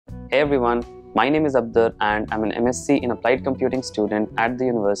Hey everyone, my name is Abdur and I'm an MSc in Applied Computing student at the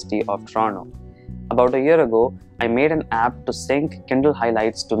University of Toronto. About a year ago, I made an app to sync Kindle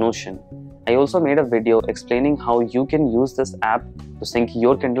highlights to Notion. I also made a video explaining how you can use this app to sync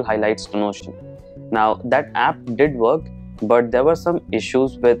your Kindle highlights to Notion. Now, that app did work, but there were some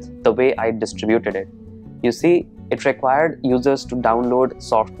issues with the way I distributed it. You see, it required users to download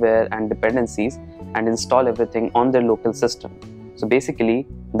software and dependencies and install everything on their local system. So basically,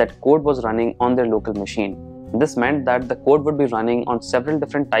 that code was running on their local machine. This meant that the code would be running on several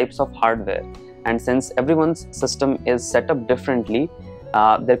different types of hardware, and since everyone's system is set up differently,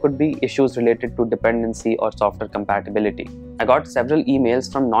 there could be issues related to dependency or software compatibility. I got several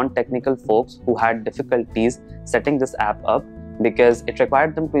emails from non-technical folks who had difficulties setting this app up because it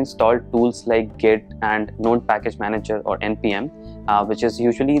required them to install tools like Git and Node Package Manager or NPM, which is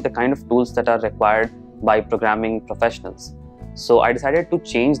usually the kind of tools that are required by programming professionals. So I decided to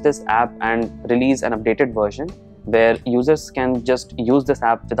change this app and release an updated version where users can just use this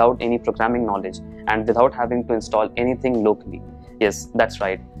app without any programming knowledge and without having to install anything locally. Yes, that's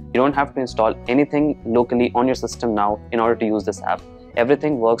right. You don't have to install anything locally on your system now in order to use this app.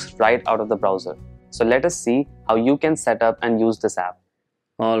 Everything works right out of the browser. So let us see how you can set up and use this app.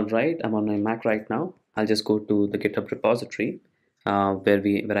 All right, I'm on my Mac right now. I'll just go to the GitHub repository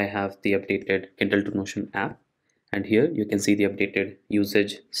where I have the updated KindleToNotion app. And here you can see the updated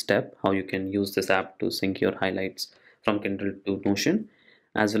usage step, how you can use this app to sync your highlights from Kindle to Notion,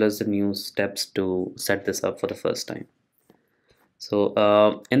 as well as the new steps to set this up for the first time.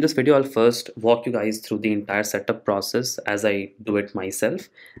 So in this video, I'll first walk you guys through the entire setup process as I do it myself,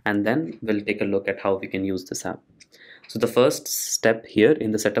 and then we'll take a look at how we can use this app. So the first step here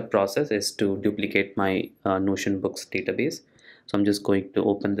in the setup process is to duplicate my Notion books database. So I'm just going to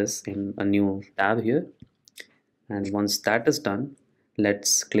open this in a new tab here. And once that is done,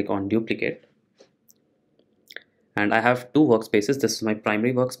 let's click on duplicate. And I have two workspaces. This is my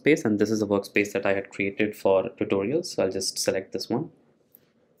primary workspace and this is a workspace that I had created for tutorials. So I'll just select this one.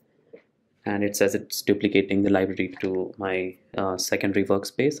 And it says it's duplicating the library to my secondary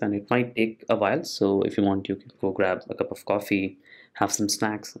workspace, and it might take a while. So if you want, you can go grab a cup of coffee, have some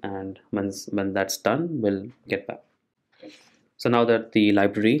snacks, and when that's done, we'll get back. So now that the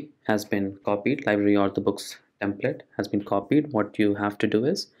library has been copied, library or the books template has been copied, what you have to do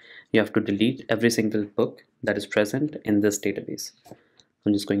is you have to delete every single book that is present in this database.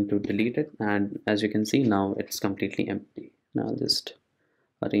 I'm just going to delete it, and as you can see now it's completely empty. Now I'll just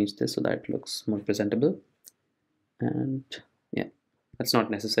arrange this so that it looks more presentable, and yeah, that's not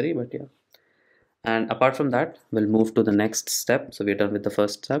necessary, but yeah. And apart from that, we'll move to the next step. So we're done with the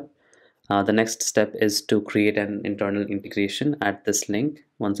first step. The next step is to create an internal integration at this link.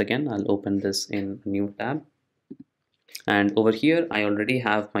 Once again, I'll open this in a new tab. And over here, I already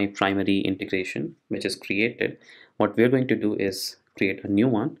have my primary integration, which is created. What we're going to do is create a new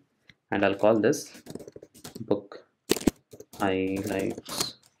one, and I'll call this book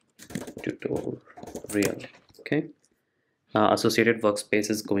highlights tutorial. Okay. Associated workspace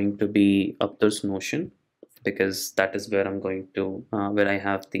is going to be Abdur's Notion, because that is where I'm going to, where I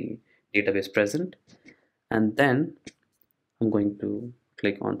have the database present. And then I'm going to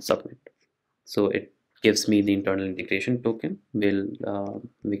click on submit. So it gives me the internal integration token.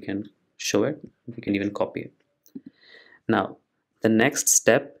 We can show it, we can even copy it. Now the next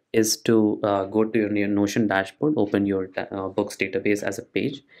step is to go to your Notion dashboard, open your books database as a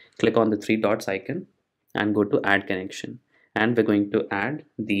page, click on the three dots icon and go to add connection, and we're going to add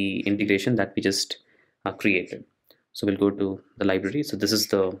the integration that we just created. So we'll go to the library. So this is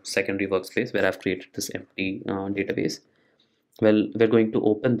the secondary workspace where I've created this empty database. Well, we're going to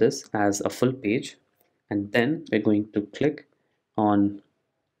open this as a full page, and then we're going to click on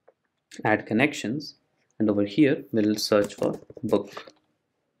add connections, and over here we'll search for book,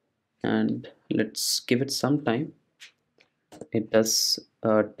 and let's give it some time. It does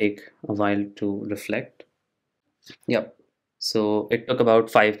take a while to reflect. Yep. So it took about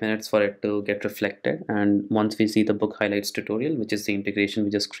 5 minutes for it to get reflected, and once we see the book highlights tutorial, which is the integration we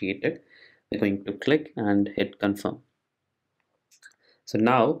just created, we're going to click and hit confirm. So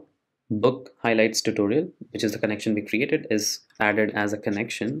now book highlights tutorial, which is the connection we created, is added as a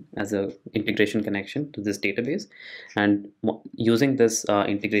connection, as a integration connection to this database. And using this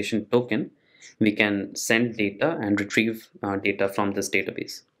integration token, we can send data and retrieve data from this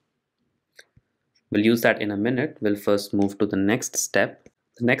database. We'll use that in a minute. We'll first move to the next step.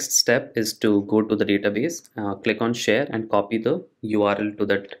 The next step is to go to the database, click on share and copy the URL to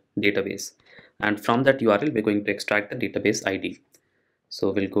that database. And from that URL, we're going to extract the database ID.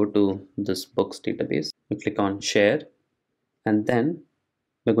 So we'll go to this books database, we click on share, and then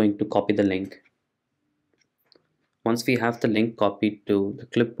we're going to copy the link. Once we have the link copied to the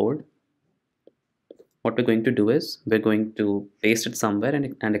clipboard, what we're going to do is we're going to paste it somewhere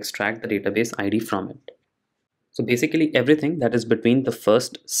and extract the database ID from it. So basically everything that is between the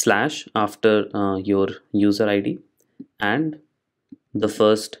first slash after your user ID and the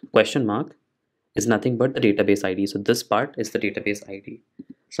first question mark is nothing but the database ID. So this part is the database ID.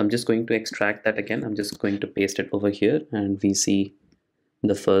 So I'm just going to extract that again. I'm just going to paste it over here, and we see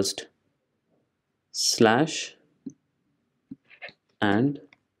the first slash and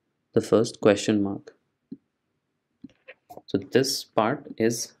the first question mark. So this part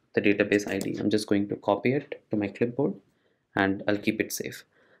is the database ID. I'm just going to copy it to my clipboard and I'll keep it safe.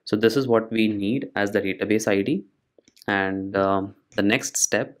 So this is what we need as the database ID. And the next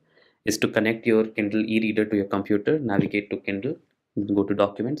step is to connect your Kindle e-reader to your computer, navigate to Kindle, go to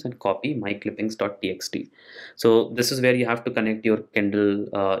documents and copy myclippings.txt. So this is where you have to connect your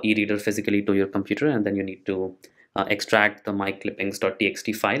Kindle e-reader physically to your computer, and then you need to extract the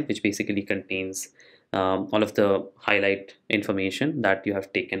myclippings.txt file, which basically contains all of the highlight information that you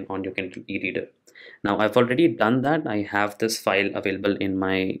have taken on your Kindle e-reader. Now I've already done that. I have this file available in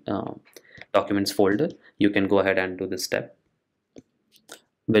my documents folder. You can go ahead and do this step.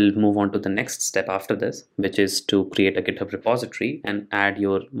 We'll move on to the next step after this, which is to create a GitHub repository and add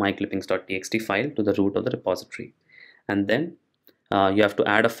your myclippings.txt file to the root of the repository. And then you have to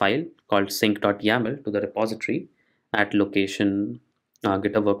add a file called sync.yaml to the repository at location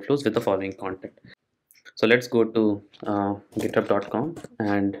GitHub workflows with the following content. So let's go to github.com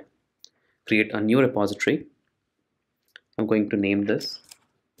and create a new repository. I'm going to name this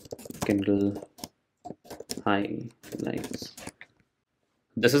Kindle highlights.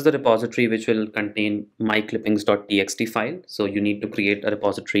 This is the repository which will contain myclippings.txt file. So you need to create a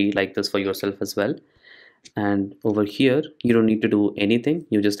repository like this for yourself as well. And over here, you don't need to do anything.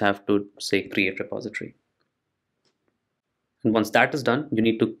 You just have to say create repository. And once that is done, you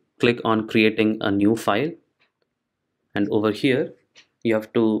need to click on creating a new file. And over here, you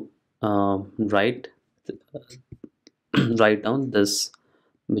have to write down this,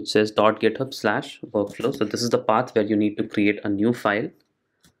 which says .github/workflow. So this is the path where you need to create a new file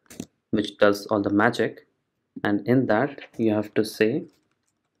which does all the magic, and in that you have to say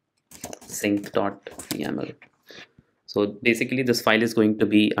sync.yaml. So basically this file is going to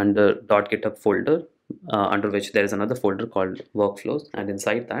be under .github folder, under which there is another folder called workflows, and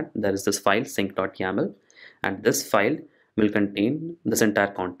inside that there is this file sync.yaml, and this file will contain this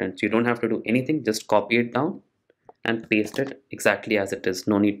entire content. You don't have to do anything, just copy it down and paste it exactly as it is.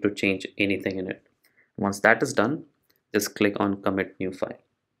 No need to change anything in it. Once that is done, just click on commit new file.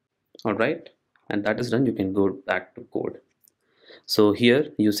 All right, and that is done. You can go back to code. So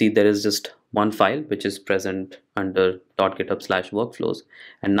here you see there is just one file which is present under .github/workflows,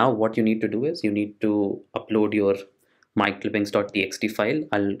 and now what you need to do is you need to upload your myclippings.txt file.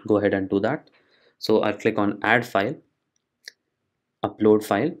 I'll go ahead and do that. So I'll click on add file, upload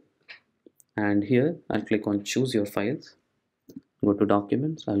file, and here I'll click on choose your files, go to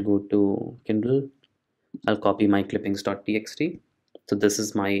documents, I'll go to Kindle, I'll copy myclippings.txt. So this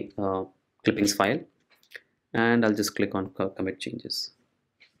is my clippings file, and I'll just click on commit changes.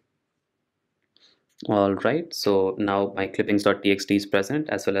 All right, so now my clippings.txt is present,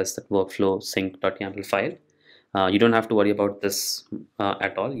 as well as the workflow sync.yaml file. You don't have to worry about this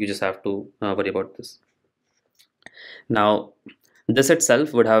at all. You just have to worry about this. Now this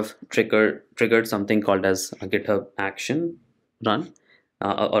itself would have triggered something called as a GitHub action run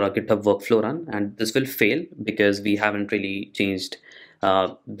or a GitHub workflow run, and this will fail because we haven't really changed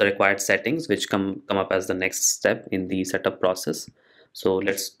the required settings which come up as the next step in the setup process. So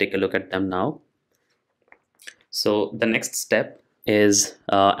let's take a look at them now. So the next step is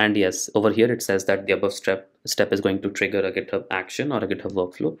and yes, over here it says that the above step is going to trigger a GitHub action or a GitHub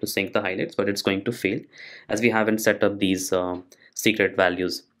workflow to sync the highlights, but it's going to fail as we haven't set up these secret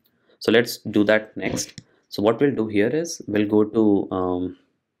values. So let's do that next. So what we'll do here is we'll go to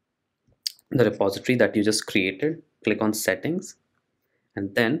the repository that you just created, click on settings,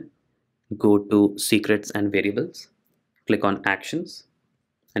 and then go to secrets and variables, click on actions,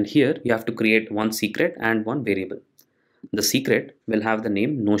 and here you have to create one secret and one variable. The secret will have the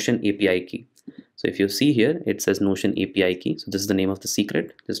name Notion API key. So if you see here, it says Notion API key. So this is the name of the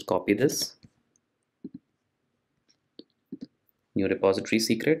secret. Just copy this. New repository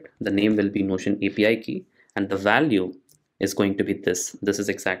secret. The name will be Notion API key, and the value is going to be this. This is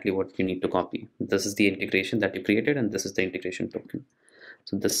exactly what you need to copy. This is the integration that you created, and this is the integration token.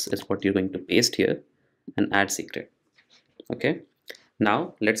 So this is what you're going to paste here and add secret. Okay.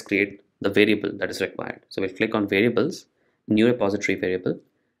 Now let's create the variable that is required. So we'll click on variables, new repository variable.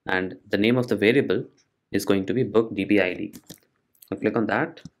 and the name of the variable is going to be book dbid. I'll click on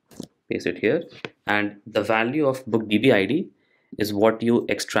that, paste it here, and the value of book dbid is what you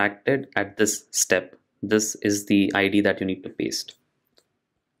extracted at this step. This is the ID that you need to paste.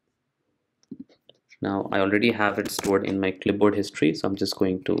 Now I already have it stored in my clipboard history, so I'm just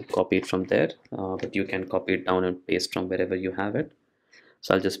going to copy it from there, but you can copy it down and paste from wherever you have it.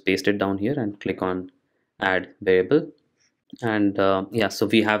 So I'll just paste it down here and click on add variable, and yeah, so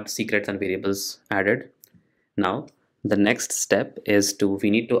we have secrets and variables added. Now the next step is we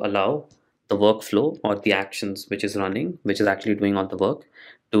need to allow the workflow or the actions which is running, which is actually doing all the work,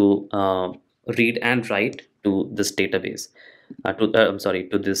 to read and write to this database,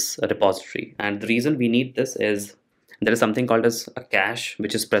 to this repository. And the reason we need this is there is something called as a cache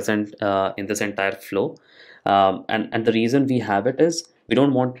which is present in this entire flow, and the reason we have it is we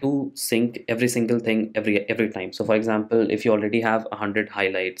don't want to sync every single thing every time. So for example, if you already have 100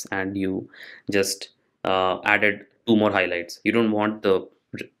 highlights and you just added 2 more highlights, you don't want the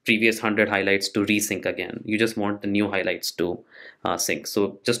previous 100 highlights to resync again. You just want the new highlights to sync.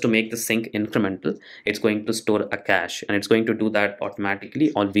 So just to make the sync incremental, it's going to store a cache, and it's going to do that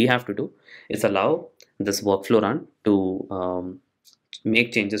automatically. All we have to do is allow this workflow run to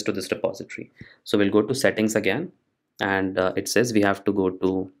make changes to this repository. So we'll go to settings again, and it says we have to go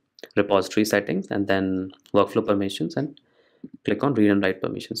to repository settings and then workflow permissions and click on read and write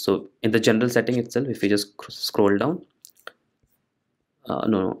permissions. So in the general setting itself, if we just scroll down,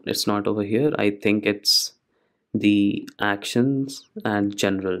 no, it's not over here. I think it's the actions and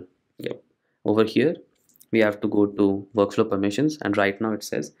general. Yep. Over here, we have to go to workflow permissions, and right now it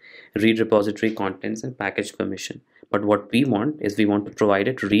says read repository contents and package permission. But what we want is we want to provide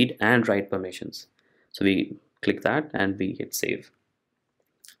it read and write permissions. So we click that and we hit save.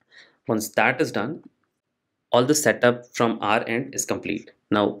 Once that is done, all the setup from our end is complete.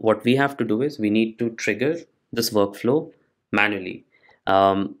 Now what we have to do is we need to trigger this workflow manually.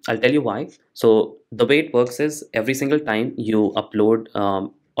 I'll tell you why. So the way it works is every single time you upload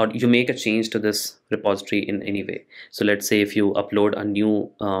or you make a change to this repository in any way. So let's say if you upload a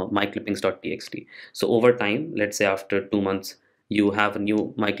new myclippings.txt. So over time, let's say after 2 months, you have a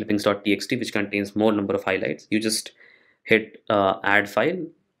new myclippings.txt which contains more number of highlights. You just hit add file,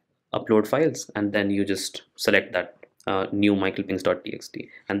 upload files, and then you just select that new myclippings.txt,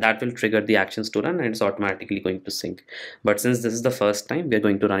 and that will trigger the actions to run, and it's automatically going to sync. But since this is the first time, we're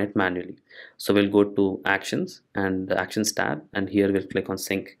going to run it manually. So we'll go to actions and the actions tab, and here we'll click on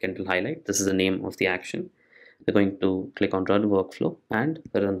sync Kindle highlight. This is the name of the action. We're going to click on run workflow and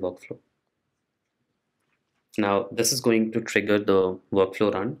run workflow. Now this is going to trigger the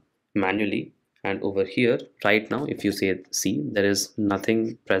workflow run manually, and over here right now, if you see, there is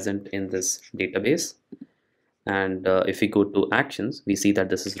nothing present in this database. And if we go to actions, we see that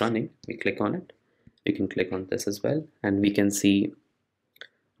this is running. We click on it. We can click on this as well, and we can see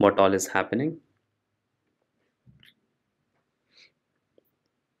what all is happening.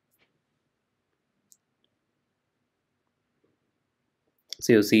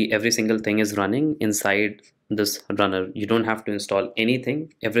 So you see every single thing is running inside this runner. You don't have to install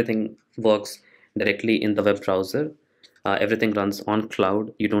anything. Everything works directly in the web browser. Everything runs on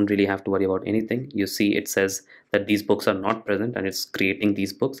cloud. You don't really have to worry about anything. You see it says that these books are not present, and it's creating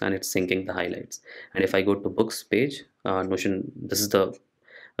these books and it's syncing the highlights. And if I go to books page, Notion, this is the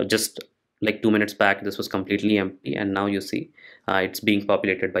just like 2 minutes back this was completely empty, and now you see it's being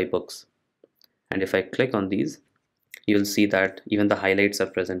populated by books. And if I click on these, you'll see that even the highlights are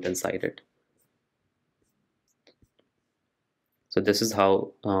present inside it. So this is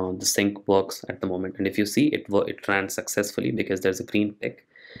how the sync works at the moment. And if you see it ran successfully because there's a green tick.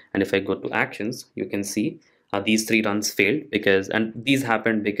 And if I go to actions, you can see these 3 runs failed and these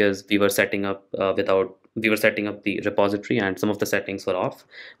happened because we were setting up the repository and some of the settings were off.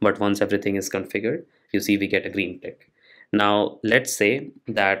 But once everything is configured, you see we get a green tick. Now let's say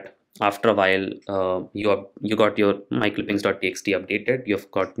that after a while you got your myclippings.txt updated, you've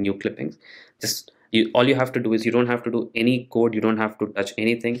got new clippings. All you have to do is you don't have to do any code, you don't have to touch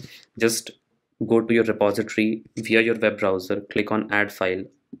anything. Just go to your repository via your web browser, click on add file,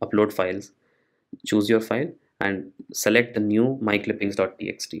 upload files, choose your file and select the new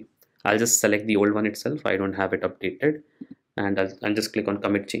myclippings.txt. I'll just select the old one itself, I don't have it updated, and I'll just click on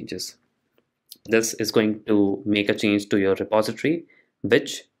commit changes. This is going to make a change to your repository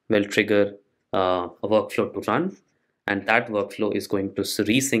which will trigger a workflow to run, and that workflow is going to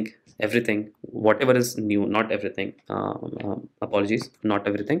resync everything, whatever is new, not everything, apologies, not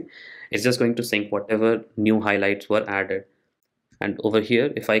everything. It's just going to sync whatever new highlights were added. And over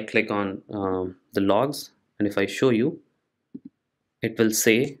here, if I click on the logs and if I show you, it will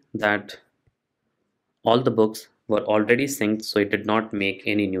say that all the books were already synced, so it did not make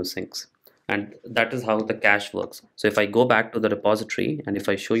any new syncs. And that is how the cache works. So if I go back to the repository and if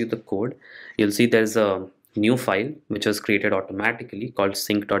I show you the code, you'll see there's a new file which was created automatically called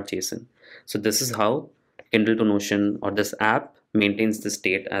sync.json. So this is how KindleToNotion or this app maintains the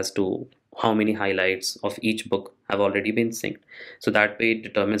state as to how many highlights of each book have already been synced. So that way it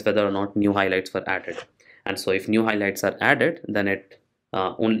determines whether or not new highlights were added. And so if new highlights are added, then it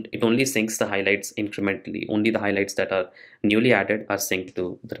only syncs the highlights incrementally. Only the highlights that are newly added are synced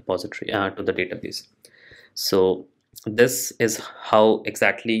to the repository, to the database. So this is how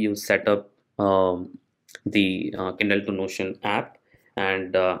exactly you set up the KindleToNotion app.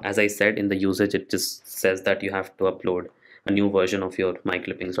 And as I said, in the usage, it just says that you have to upload a new version of your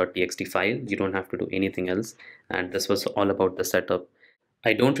myclippings.txt file. You don't have to do anything else. And this was all about the setup.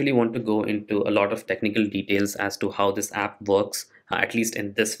 I don't really want to go into a lot of technical details as to how this app works, at least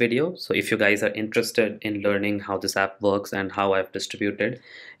in this video. So if you guys are interested in learning how this app works and how I've distributed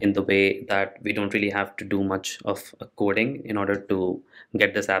in the way that we don't really have to do much of coding in order to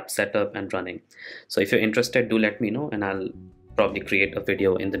get this app set up and running. So if you're interested, do let me know and I'll probably create a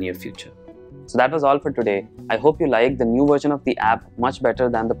video in the near future. So that was all for today. I hope you like the new version of the app much better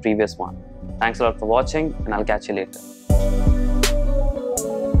than the previous one. Thanks a lot for watching and I'll catch you later.